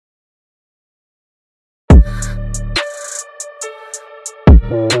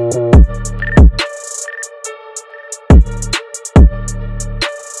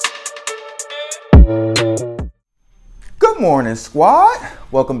Morning, squad.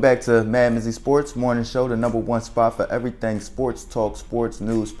 Welcome back to MadMizzy Sports Morning Show, the #1 spot for everything sports talk, sports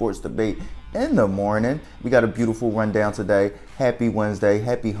news, sports debate in the morning. We got a beautiful rundown today. Happy Wednesday,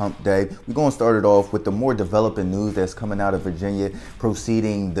 happy hump day. We're going to start it off with the more developing news that's coming out of Virginia,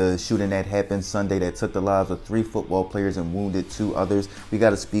 proceeding the shooting that happened Sunday that took the lives of 3 football players and wounded 2 others. We got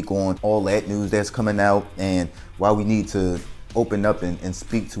to speak on all that news that's coming out and why we need to open up and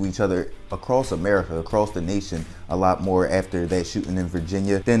speak to each other across America, across the nation a lot more after that shooting in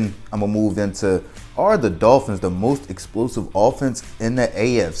Virginia. Then I'm gonna move into, are the Dolphins the most explosive offense in the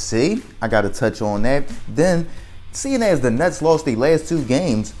AFC? I gotta touch on that. Then, seeing as the Nets lost their last 2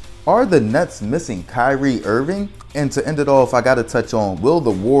 games, are the Nets missing Kyrie Irving? And to end it off, I gotta touch on, will the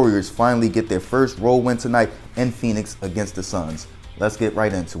Warriors finally get their first road win tonight in Phoenix against the Suns? Let's get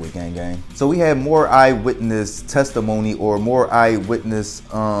right into it, gang. So we have more eyewitness testimony or more eyewitness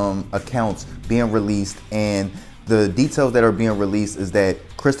accounts being released, and the details that are being released is that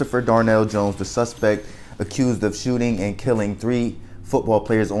Christopher Darnell Jones, the suspect accused of shooting and killing 3 football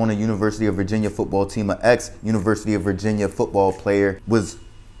players on the University of Virginia football team, an ex-University of Virginia football player, was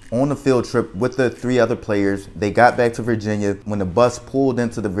on a field trip with the 3 other players. They got back to Virginia. When the bus pulled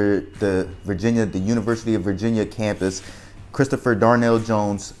into the University of Virginia campus, Christopher Darnell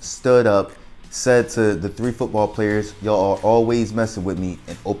Jones stood up, said to the 3 football players, "Y'all are always messing with me,"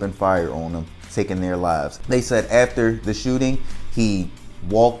 and opened fire on them, taking their lives. They said after the shooting, he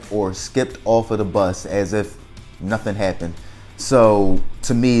walked or skipped off of the bus as if nothing happened. So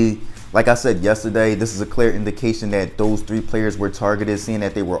to me, like I said yesterday, this is a clear indication that those 3 players were targeted, seeing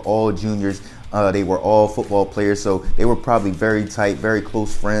that they were all juniors, they were all football players, so they were probably very tight, very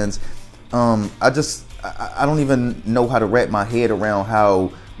close friends. I don't even know how to wrap my head around how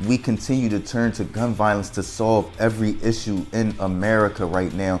we continue to turn to gun violence to solve every issue in America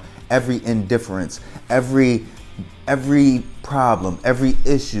right now. Every indifference, every problem, every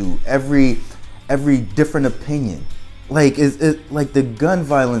issue, every different opinion. Like like the gun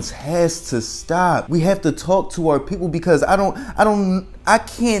violence has to stop. We have to talk to our people, because I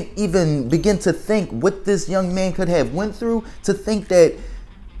can't even begin to think what this young man could have went through to think that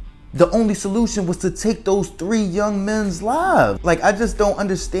the only solution was to take those 3 young men's lives. Like, I just don't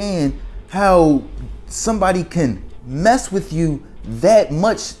understand how somebody can mess with you that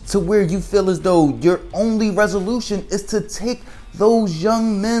much to where you feel as though your only resolution is to take those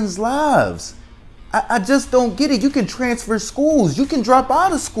young men's lives. I just don't get it. You can transfer schools. You can drop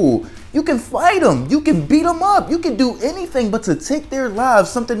out of school. You can fight them. You can beat them up. You can do anything, but to take their lives,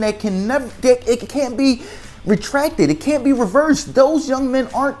 something that it can't be retracted. It can't be reversed. Those young men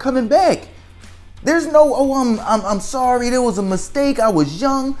aren't coming back. There's no, I'm sorry, there was a mistake, I was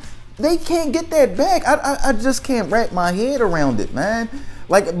young. They can't get that back. I just can't wrap my head around it, man.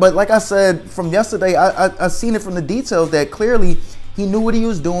 But like I said from yesterday, I seen it from the details that clearly he knew what he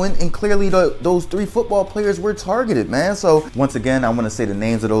was doing, and clearly those 3 football players were targeted, man. So once again, I want to say the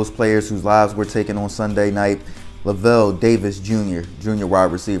names of those players whose lives were taken on Sunday night. Lavelle Davis Jr., junior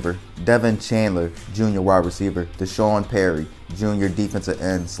wide receiver. Devin Chandler, junior wide receiver. Deshaun Perry, junior defensive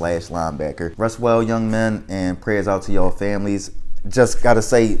end / linebacker. Rest well, young men, and prayers out to y'all families. Just gotta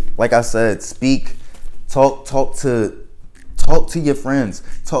say, like I said, speak, talk to your friends,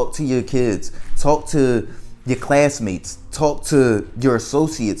 talk to your kids, talk to your classmates, talk to your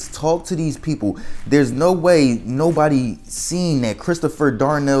associates, talk to these people. There's no way nobody seen that Christopher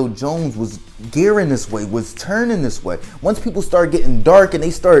Darnell Jones was gearing this way, was turning this way. Once people start getting dark and they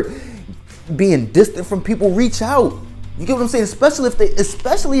start being distant from people, reach out. You get what I'm saying?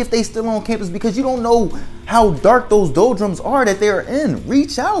 Especially if they still on campus, because you don't know how dark those doldrums are that they're in.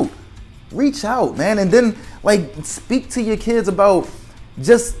 Reach out, man. And then, like, speak to your kids about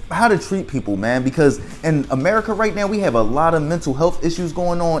just how to treat people, man, because in America right now we have a lot of mental health issues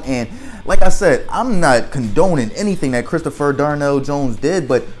going on. And like I said, I'm not condoning anything that Christopher Darnell Jones did,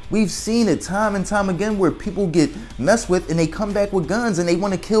 but we've seen it time and time again where people get messed with and they come back with guns and they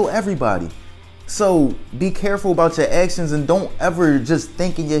want to kill everybody. So be careful about your actions, and don't ever just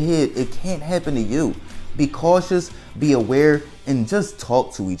think in your head it can't happen to you. Be cautious, be aware, and just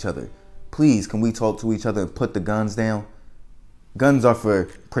talk to each other. Please, can we talk to each other and put the guns down? Guns are for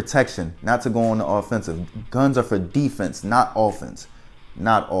protection, not to go on the offensive. Guns are for defense, not offense.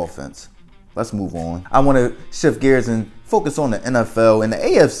 Let's move on. I want to shift gears and focus on the NFL and the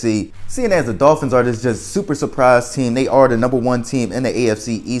AFC. Seeing as the Dolphins are this just super surprise team, they are the #1 team in the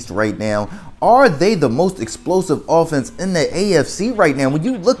AFC East right now. Are they the most explosive offense in the AFC right now? When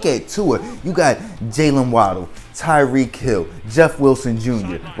you look at Tua, you got Jalen Waddle, Tyreek Hill, Jeff Wilson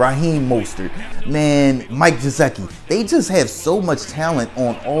Jr., Raheem Mostert, man, Mike Gesicki. They just have so much talent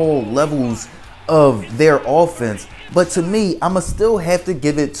on all levels of their offense. But to me, I'ma still have to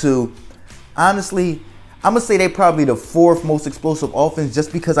give it to, honestly, I'm going to say they're probably the fourth most explosive offense,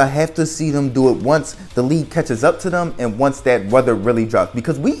 just because I have to see them do it once the league catches up to them and once that weather really drops.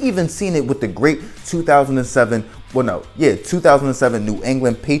 Because we even seen it with the great 2007 New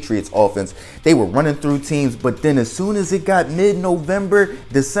England Patriots offense. They were running through teams, but then as soon as it got mid-November,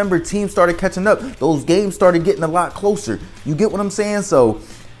 December, teams started catching up. Those games started getting a lot closer. You get what I'm saying? So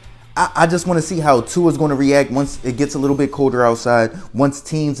I just want to see how Tua's going to react once it gets a little bit colder outside, once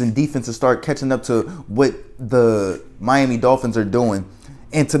teams and defenses start catching up to what the Miami Dolphins are doing.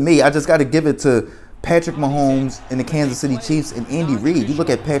 And to me, I just got to give it to Patrick Mahomes and the Kansas City Chiefs and Andy Reid. You look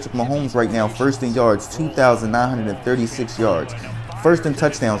at Patrick Mahomes right now, first in yards, 2,936 yards. First in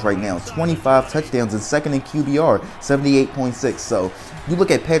touchdowns right now, 25 touchdowns, and second in QBR, 78.6. So you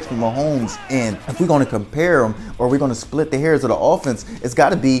look at Patrick Mahomes, and if we're going to compare them or we're going to split the hairs of the offense, it's got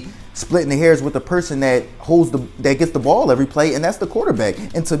to be splitting the hairs with the person that that gets the ball every play, and that's the quarterback.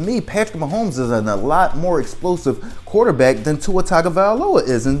 And to me, Patrick Mahomes is a lot more explosive quarterback than Tua Tagovailoa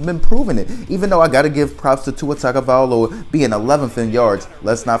is, and been proving it. Even though I got to give props to Tua Tagovailoa being 11th in yards.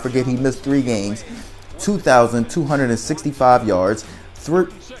 Let's not forget he missed 3 games. 2,265 yards,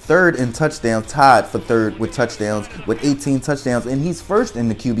 third in touchdowns, tied for third with touchdowns with 18 touchdowns, and he's first in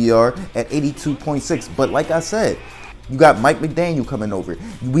the QBR at 82.6. But like I said, you got Mike McDaniel coming over.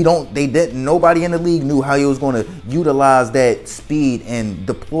 Nobody in the league knew how he was going to utilize that speed and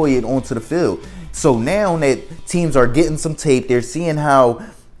deploy it onto the field. So now that teams are getting some tape, they're seeing how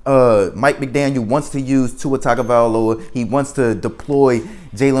Mike McDaniel wants to use Tua Tagovailoa. He wants to deploy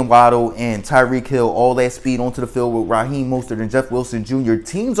Jalen Waddle and Tyreek Hill, all that speed onto the field with Raheem Mostert and Jeff Wilson Jr.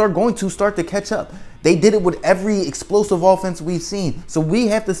 Teams are going to start to catch up. They did it with every explosive offense we've seen. So we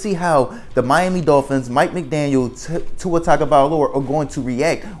have to see how the Miami Dolphins, Mike McDaniel, Tua Tagovailoa are going to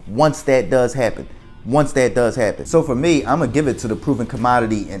react once that does happen. So for me, I'm going to give it to the proven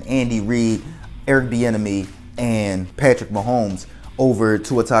commodity and Andy Reid, Eric Bieniemy, and Patrick Mahomes over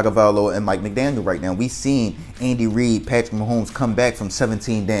Tua Tagovailoa and Mike McDaniel right now. We've seen Andy Reid, Patrick Mahomes come back from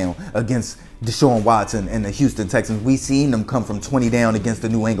 17 down against Deshaun Watson and the Houston Texans. We've seen them come from 20 down against the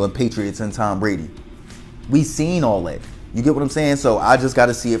New England Patriots and Tom Brady. We've seen all that. You get what I'm saying? So I just got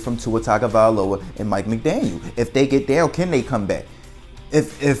to see it from Tua Tagovailoa and Mike McDaniel. If they get down, can they come back?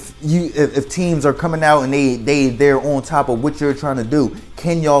 If teams are coming out and they're on top of what you're trying to do,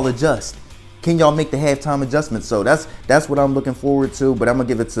 can y'all adjust? Can y'all make the halftime adjustments? So that's what I'm looking forward to. But I'm gonna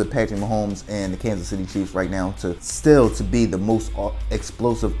give it to Patrick Mahomes and the Kansas City Chiefs right now to be the most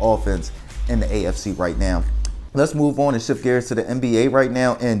explosive offense in the AFC right now. Let's move on and shift gears to the NBA right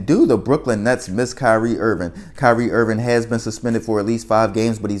now. And do the Brooklyn Nets miss Kyrie Irving? Kyrie Irving has been suspended for at least 5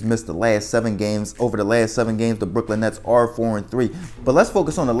 games, but he's missed the last 7 games. Over the last 7 games, the Brooklyn Nets are 4-3. But let's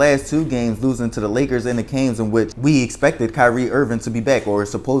focus on the last 2 games, losing to the Lakers and the Kings, in which we expected Kyrie Irving to be back, or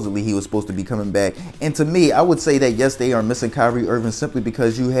supposedly he was supposed to be coming back. And to me, I would say that yes, they are missing Kyrie Irving simply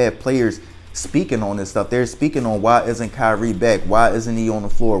because you have players speaking on this stuff. They're speaking on why isn't Kyrie back? Why isn't he on the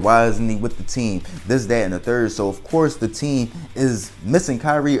floor? Why isn't he with the team? This, that, and the third. So of course the team is missing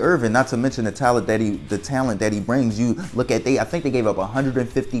Kyrie Irving, not to mention the talent that he brings. You look at I think they gave up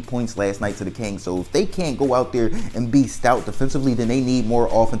 150 points last night to the Kings. So if they can't go out there and be stout defensively, then they need more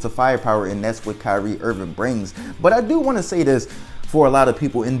offensive firepower, and that's what Kyrie Irving brings. But I do want to say this for a lot of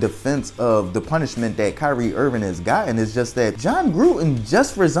people in defense of the punishment that Kyrie Irving has gotten, is just that Jon Gruden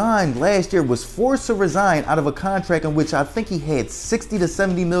just resigned last year, was forced to resign out of a contract in which I think he had $60 to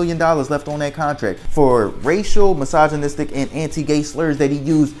 $70 million left on that contract for racial, misogynistic, and anti-gay slurs that he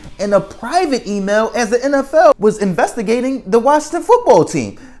used in a private email as the NFL was investigating the Washington football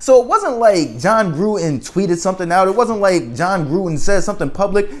team. So it wasn't like Jon Gruden tweeted something out. It wasn't like Jon Gruden said something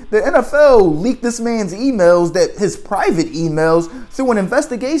public. The NFL leaked this man's emails, his private emails, through an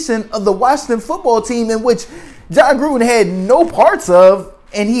investigation of the Washington football team in which Jon Gruden had no parts of,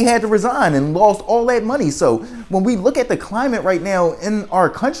 and he had to resign and lost all that money. So when we look at the climate right now in our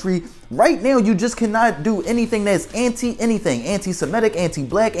country, right now you just cannot do anything that's anything. Anti-Semitic,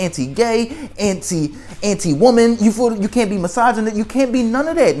 anti-black, anti-gay, anti-woman. You can't be misogynist. You can't be none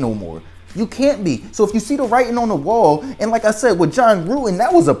of that no more. You can't be. So if you see the writing on the wall, and like I said, with Jon Gruden,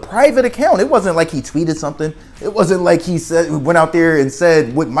 that was a private account. It wasn't like he tweeted something. It wasn't like he went out there and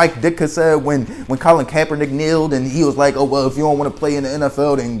said what Mike Ditka said when Colin Kaepernick kneeled and he was like, oh, well, if you don't want to play in the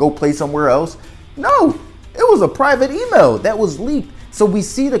NFL, then go play somewhere else. No, it was a private email that was leaked. So we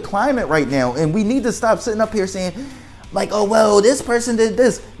see the climate right now, and we need to stop sitting up here saying, like, oh, well, this person did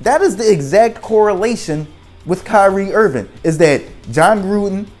this. That is the exact correlation with Kyrie Irving, is that Jon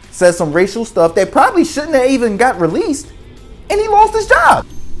Gruden said some racial stuff that probably shouldn't have even got released, and he lost his job.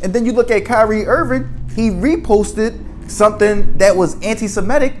 And then you look at Kyrie Irving, he reposted something that was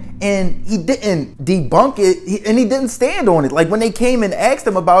anti-Semitic, and he didn't debunk it, and he didn't stand on it. Like when they came and asked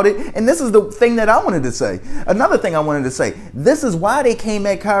him about it, and this is the thing that I wanted to say. Another thing I wanted to say, this is why they came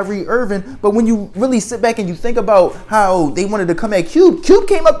at Kyrie Irving, but when you really sit back and you think about how they wanted to come at Cube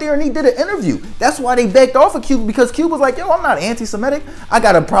came up there and he did an interview. That's why they backed off of Cube, because Cube was like, yo, I'm not anti-Semitic. I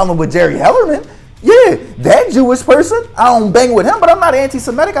got a problem with Jerry Hellerman. Yeah, that Jewish person, I don't bang with him, but I'm not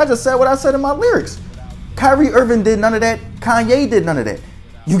anti-Semitic. I just said what I said in my lyrics. Kyrie Irving did none of that. Kanye did none of that.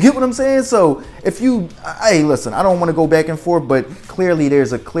 You get what I'm saying? So if you, hey, listen, I don't want to go back and forth, but clearly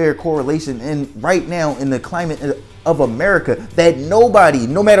there's a clear correlation in right now in the climate of America that nobody,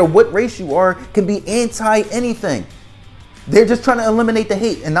 no matter what race you are, can be anti anything. They're just trying to eliminate the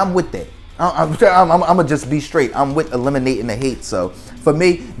hate, and I'm with that. I'm gonna just be straight. I'm with eliminating the hate. So for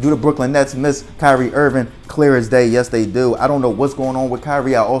me, do the Brooklyn Nets miss Kyrie Irving? Clear as day. Yes, they do. I don't know what's going on with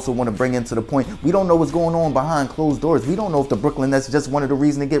Kyrie. I also want to bring into the point, we don't know what's going on behind closed doors. We don't know if the Brooklyn Nets just wanted a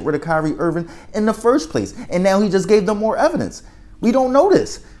reason to get rid of Kyrie Irving in the first place, and now he just gave them more evidence. We don't know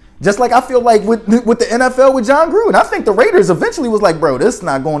this. Just like I feel like with the NFL with John Gruden. I think the Raiders eventually was like, bro, this is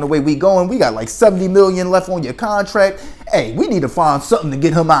not going the way we going. We got like $70 million left on your contract. Hey, we need to find something to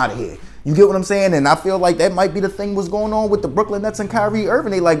get him out of here. You get what I'm saying? And I feel like that might be the thing was going on with the Brooklyn Nets and Kyrie Irving.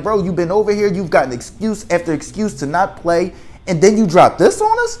 They like, bro, you've been over here. You've gotten excuse after excuse to not play. And then you drop this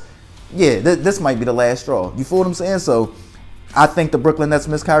on us? Yeah, this might be the last straw. You feel what I'm saying? So I think the Brooklyn Nets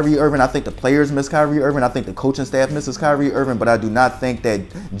miss Kyrie Irving. I think the players miss Kyrie Irving. I think the coaching staff misses Kyrie Irving. But I do not think that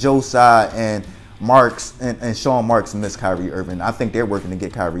Joe Tsai and Marks and Sean Marks miss Kyrie Irving. I think they're working to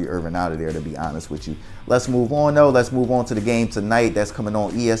get Kyrie Irving out of there, to be honest with you. Let's move on, though. Let's move on to the game tonight that's coming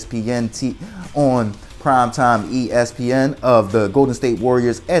on ESPN, on primetime ESPN, of the Golden State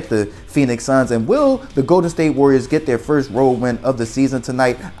Warriors at the Phoenix Suns. And will the Golden State Warriors get their first road win of the season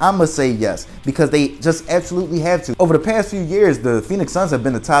tonight? I'm going to say yes, because they just absolutely have to. Over the past few years, the Phoenix Suns have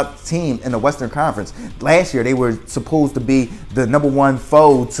been the top team in the Western Conference. Last year, they were supposed to be the #1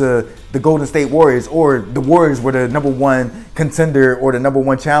 foe to the Golden State Warriors, or the Warriors were the #1 contender or the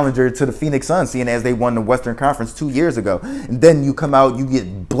 #1 challenger to the Phoenix Suns, seeing as they won the Western Conference 2 years ago. And then you come out, you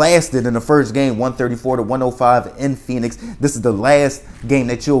get blasted in the first game, 134-105 in Phoenix. This is the last game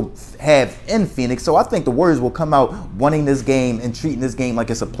that you'll have in Phoenix. So I think the Warriors will come out wanting this game and treating this game like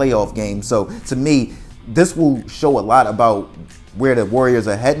it's a playoff game. So to me, this will show a lot about where the Warriors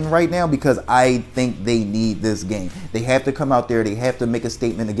are heading right now, because I think they need this game. They have to come out there. They have to make a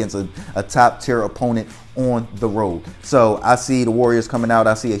statement against a top-tier opponent on the road. So I see the Warriors coming out.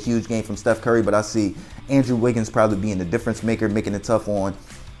 I see a huge game from Steph Curry, but I see Andrew Wiggins probably being the difference maker, making it tough on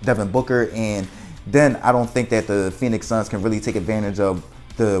Devin Booker. And then I don't think that the Phoenix Suns can really take advantage of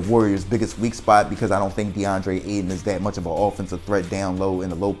the Warriors' biggest weak spot, because I don't think DeAndre Ayton is that much of an offensive threat down low in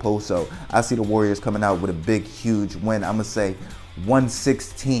the low post. So I see the Warriors coming out with a big, huge win. I'm going to say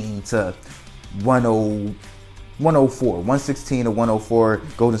 116-104. 116-104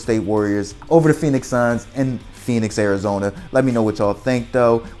 Golden State Warriors over the Phoenix Suns in Phoenix, Arizona. Let me know what y'all think,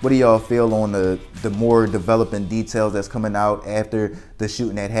 though. What do y'all feel on the more developing details that's coming out after the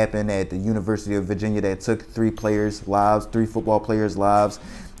shooting that happened at the University of Virginia that took 3 football players' lives?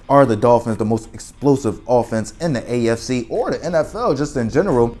 Are the Dolphins the most explosive offense in the AFC or the NFL just in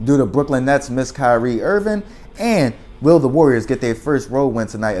general? Do the Brooklyn Nets miss Kyrie Irving? And will the Warriors get their first road win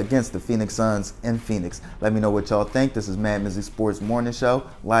tonight against the Phoenix Suns in Phoenix? Let me know what y'all think. This is MadMizzy Sports Morning Show.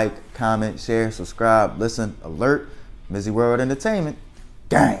 Like, comment, share, subscribe, listen, alert. MizzyWorld Entertainment.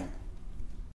 Gang.